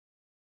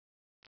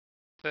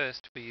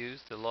First, we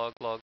use the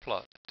log-log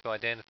plot to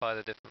identify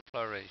the different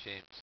flow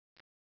regimes.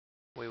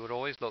 We would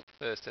always look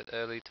first at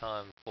early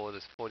time for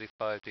this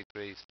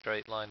 45-degree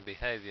straight line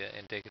behavior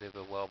indicative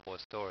of wellbore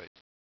storage.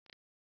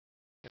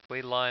 If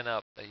we line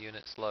up a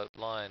unit slope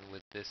line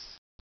with this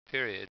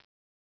period,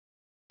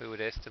 we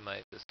would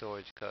estimate the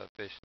storage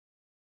coefficient.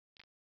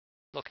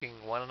 Looking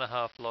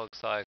 1.5 log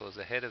cycles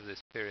ahead of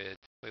this period,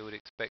 we would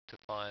expect to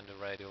find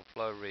a radial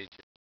flow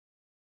region.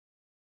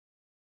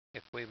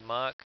 If we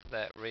mark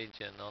that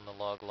region on the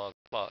log-log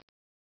plot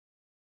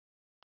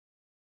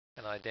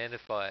and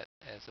identify it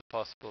as a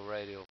possible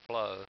radial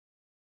flow,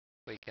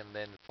 we can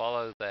then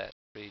follow that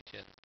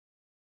region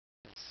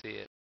and see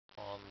it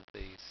on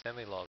the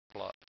semi-log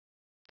plot.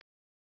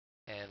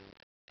 And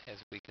as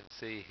we can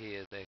see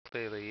here, there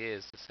clearly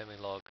is a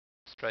semi-log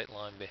straight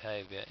line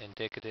behavior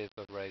indicative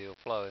of radial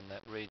flow in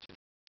that region.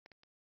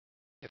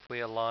 If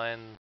we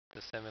align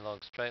the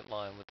semi-log straight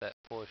line with that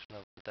portion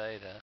of the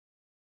data,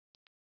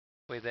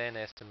 we then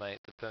estimate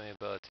the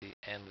permeability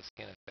and the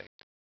skin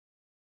effect.